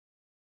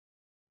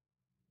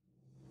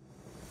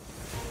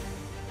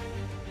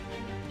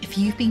If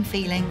you've been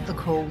feeling the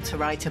call to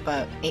write a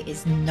book, it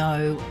is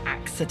no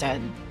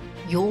accident.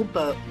 Your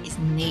book is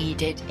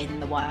needed in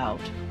the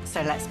world,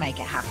 so let's make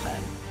it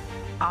happen.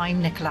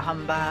 I'm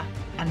Nicola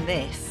and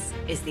this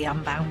is the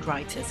Unbound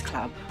Writers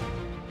Club.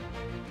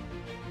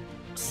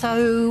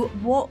 So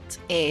what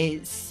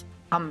is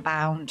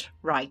Unbound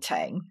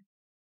writing?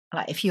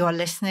 Like, if you are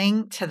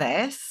listening to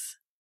this,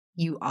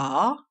 you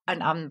are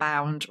an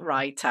unbound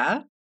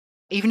writer,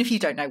 even if you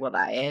don't know what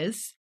that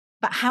is.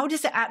 But how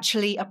does it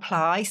actually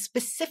apply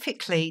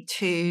specifically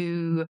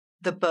to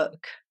the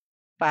book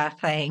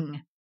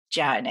birthing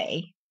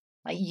journey?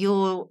 Like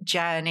your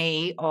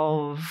journey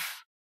of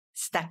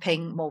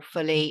stepping more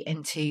fully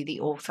into the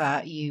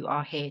author you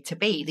are here to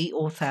be, the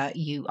author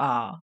you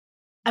are.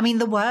 I mean,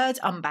 the word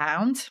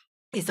unbound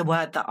is a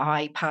word that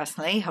I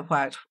personally have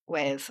worked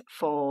with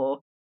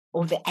or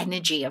the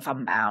energy of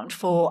Unbound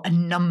for a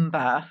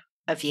number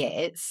of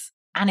years.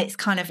 And it's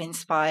kind of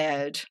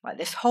inspired like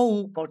this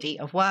whole body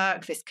of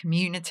work, this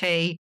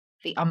community,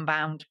 the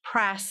Unbound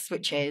Press,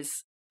 which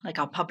is like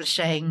our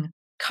publishing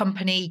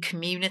company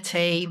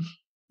community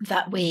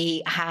that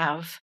we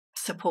have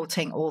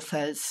supporting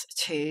authors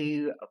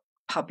to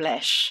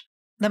publish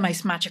the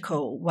most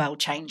magical,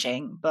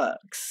 world-changing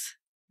books.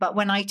 But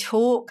when I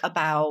talk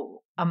about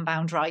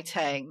Unbound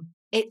writing,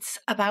 it's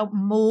about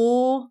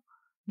more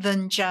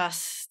than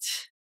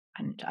just,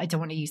 and I don't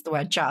want to use the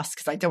word just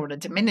because I don't want to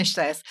diminish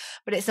this,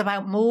 but it's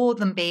about more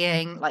than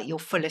being like your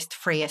fullest,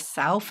 freest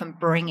self and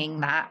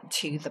bringing that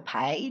to the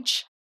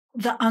page.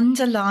 The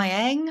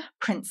underlying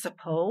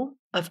principle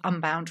of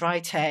Unbound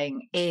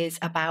writing is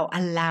about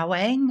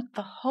allowing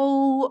the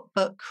whole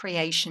book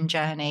creation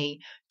journey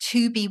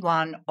to be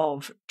one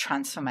of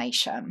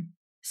transformation.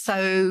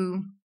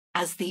 So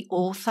as the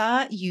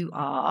author you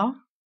are,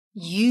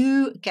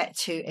 you get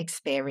to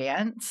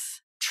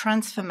experience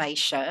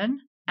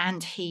transformation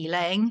and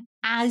healing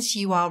as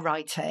you are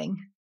writing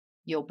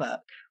your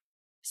book.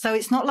 So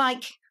it's not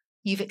like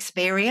you've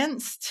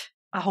experienced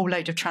a whole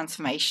load of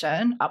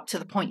transformation up to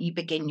the point you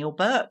begin your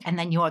book and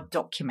then you are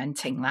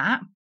documenting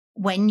that.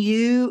 When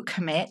you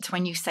commit,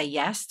 when you say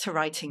yes to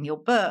writing your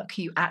book,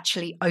 you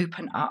actually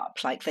open up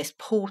like this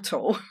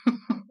portal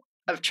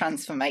of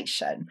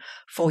transformation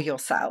for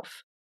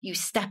yourself. You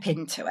step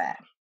into it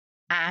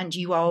and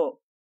you are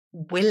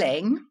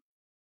willing,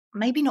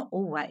 maybe not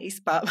always,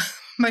 but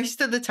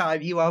most of the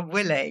time you are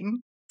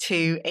willing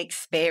to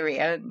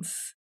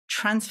experience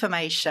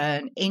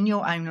transformation in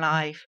your own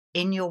life,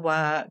 in your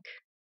work,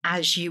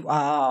 as you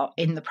are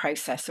in the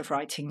process of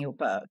writing your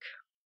book.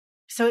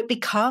 So it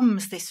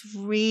becomes this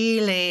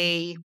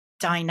really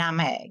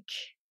dynamic,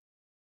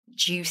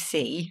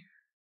 juicy,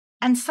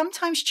 and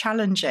sometimes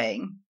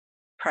challenging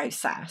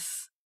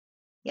process.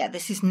 Yeah,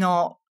 this is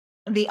not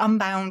the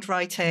Unbound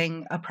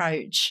writing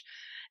approach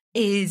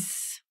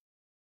it's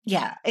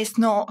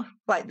not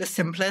like the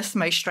simplest,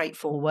 most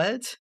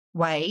straightforward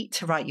way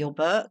to write your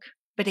book,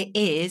 but it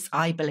is,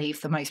 I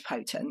believe, the most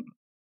potent.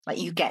 Like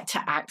you get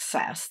to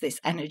access this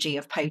energy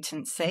of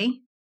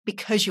potency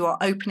because you are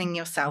opening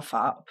yourself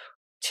up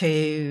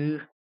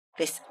to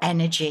this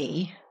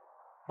energy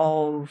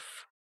of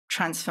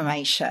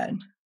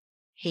transformation,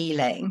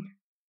 healing,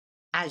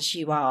 as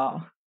you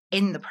are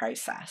in the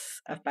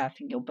process of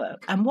birthing your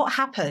book. And what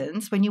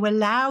happens when you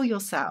allow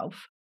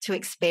yourself to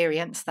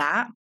experience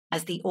that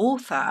as the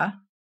author,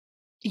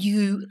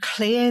 you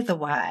clear the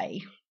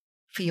way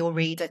for your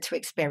reader to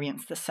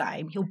experience the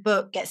same. Your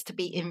book gets to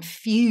be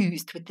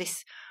infused with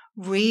this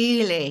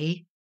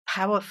really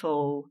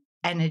powerful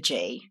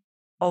energy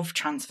of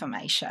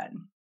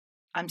transformation.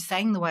 I'm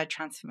saying the word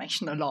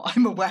transformation a lot.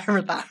 I'm aware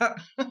of that.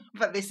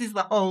 But this is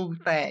the whole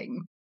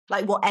thing.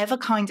 Like whatever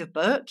kind of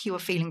book you are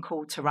feeling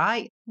called to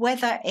write,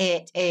 whether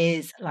it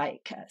is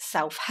like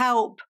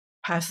self-help,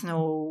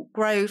 personal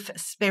growth, a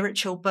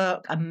spiritual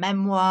book, a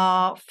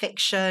memoir,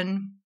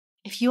 fiction.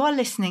 If you are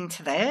listening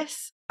to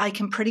this, I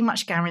can pretty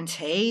much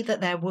guarantee that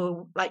there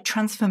will, like,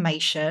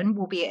 transformation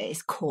will be at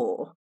its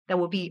core. There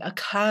will be a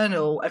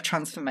kernel of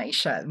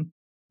transformation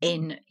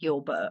in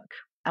your book.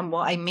 And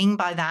what I mean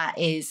by that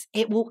is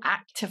it will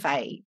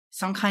activate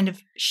some kind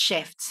of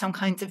shift, some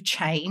kind of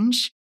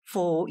change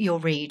for your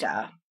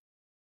reader.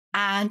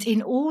 And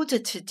in order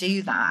to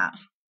do that,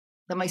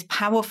 the most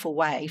powerful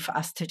way for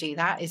us to do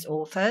that as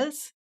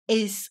authors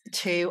is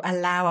to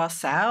allow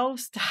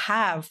ourselves to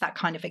have that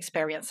kind of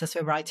experience as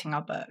we're writing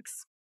our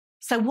books.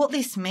 So what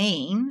this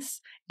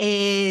means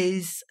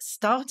is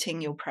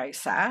starting your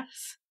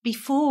process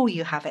before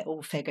you have it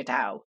all figured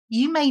out.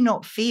 You may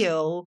not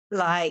feel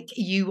like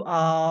you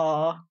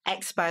are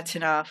expert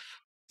enough,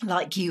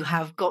 like you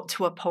have got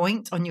to a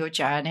point on your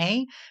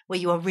journey where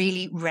you are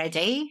really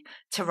ready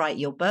to write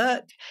your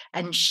book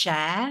and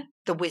share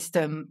the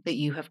wisdom that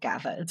you have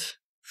gathered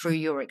through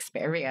your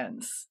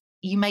experience.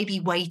 You may be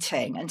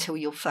waiting until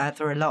you're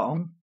further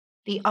along.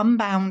 The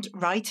Unbound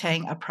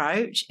writing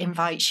approach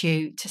invites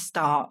you to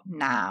start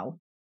now,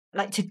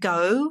 like to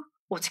go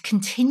or to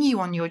continue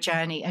on your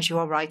journey as you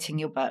are writing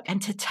your book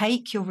and to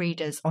take your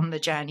readers on the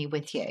journey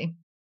with you.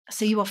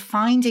 So you are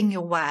finding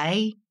your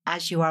way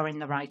as you are in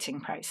the writing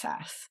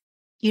process.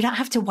 You don't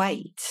have to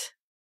wait,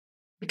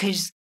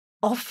 because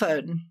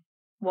often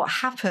what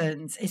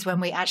happens is when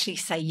we actually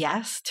say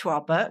yes to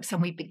our books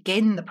and we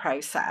begin the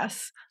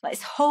process, like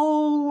this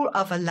whole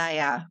other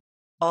layer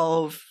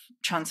of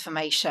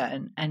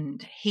transformation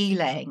and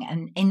healing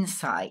and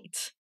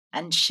insight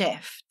and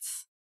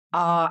shifts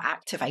are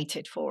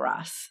activated for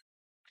us.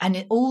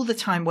 And all the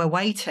time we're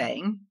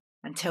waiting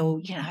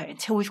until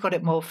we've got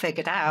it more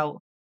figured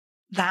out,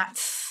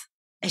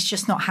 it's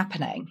just not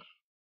happening.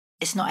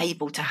 It's not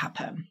able to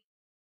happen.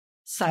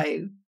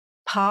 So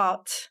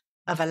part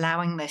of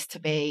allowing this to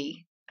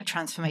be a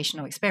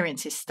transformational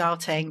experience is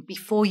starting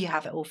before you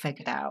have it all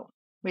figured out,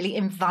 really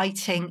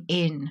inviting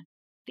in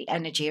the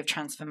energy of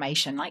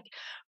transformation, like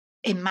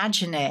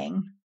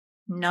imagining,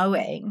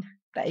 knowing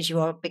that as you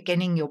are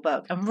beginning your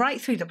book and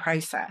right through the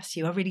process,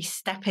 you are really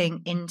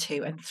stepping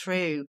into and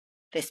through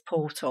this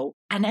portal.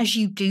 And as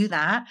you do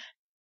that,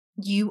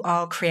 you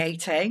are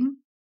creating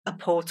a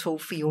portal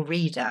for your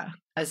reader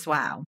as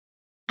well.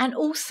 And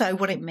also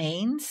what it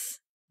means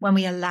when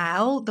we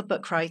allow the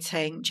book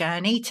writing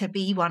journey to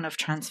be one of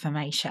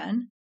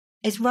transformation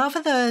is,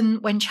 rather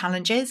than when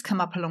challenges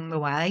come up along the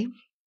way,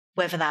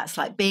 whether that's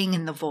like being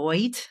in the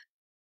void,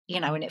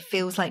 and it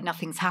feels like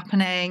nothing's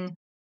happening.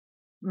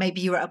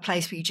 Maybe you're at a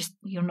place where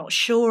you're not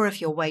sure of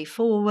your way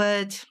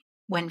forward,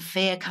 when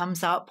fear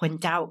comes up, when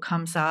doubt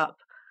comes up,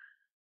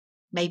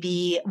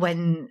 maybe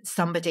when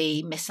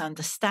somebody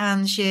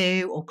misunderstands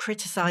you or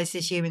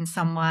criticizes you in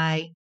some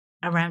way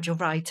around your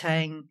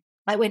writing.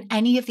 Like when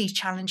any of these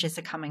challenges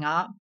are coming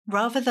up,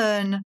 rather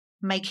than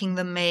making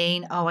them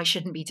mean, oh, I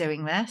shouldn't be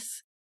doing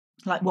this,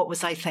 like what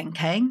was I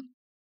thinking?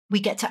 We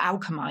get to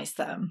alchemize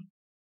them,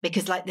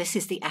 because like this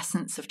is the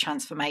essence of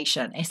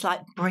transformation. It's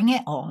like, bring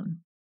it on.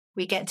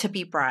 We get to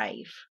be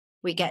brave.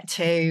 We get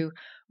to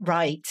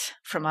write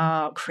from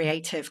our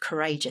creative,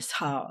 courageous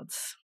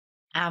hearts.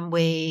 And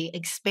we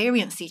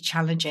experience these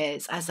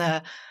challenges as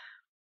a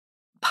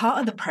part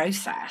of the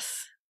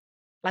process,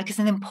 like as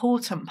an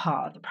important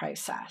part of the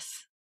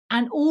process.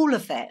 And all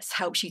of this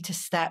helps you to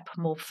step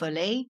more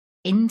fully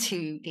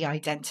into the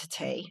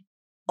identity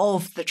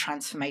of the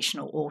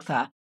transformational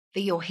author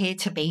that you're here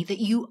to be, that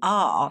you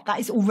are. That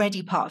is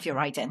already part of your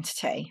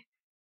identity.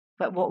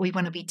 But what we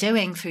want to be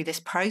doing through this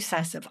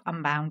process of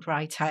Unbound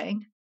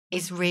writing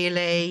is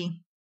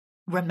really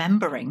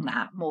remembering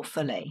that more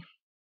fully.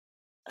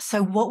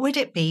 So what would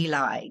it be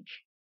like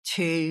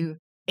to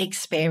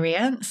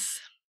experience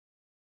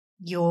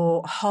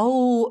your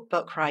whole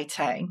book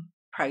writing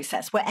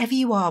process, wherever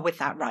you are with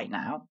that right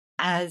now,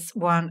 as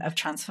one of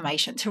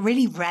transformation, to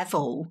really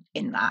revel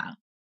in that?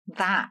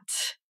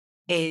 That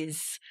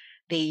is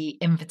the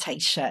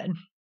invitation,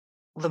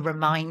 the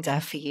reminder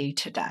for you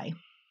today.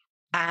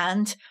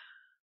 And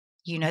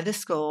you know the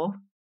score,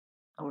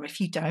 or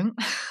if you don't,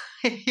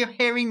 if you're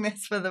hearing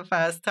this for the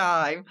first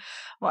time,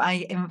 what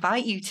I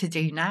invite you to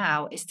do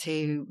now is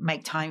to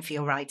make time for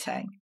your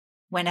writing.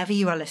 Whenever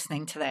you are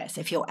listening to this,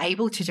 if you're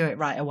able to do it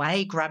right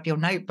away, grab your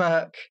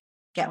notebook,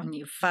 get on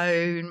your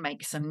phone,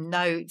 make some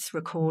notes,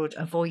 record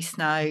a voice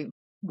note.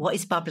 What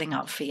is bubbling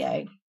up for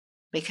you?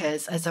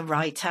 Because as a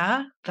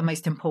writer, the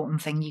most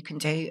important thing you can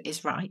do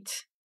is write,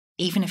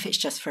 even if it's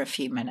just for a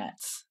few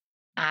minutes.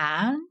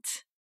 And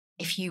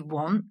if you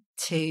want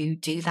to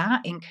do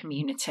that in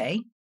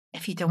community,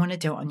 if you don't want to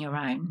do it on your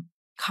own,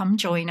 come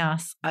join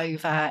us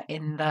over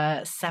in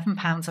the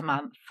 £7 a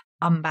month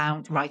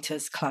Unbound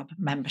Writers Club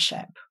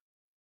membership.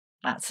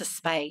 That's a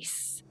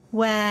space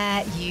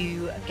where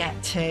you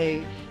get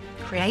to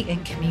create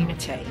in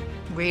community,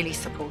 really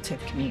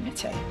supportive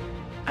community.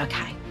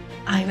 Okay,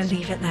 I will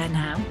leave it there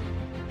now,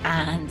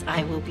 and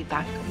I will be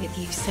back with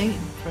you soon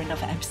for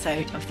another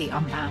episode of the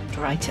Unbound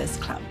Writers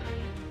Club.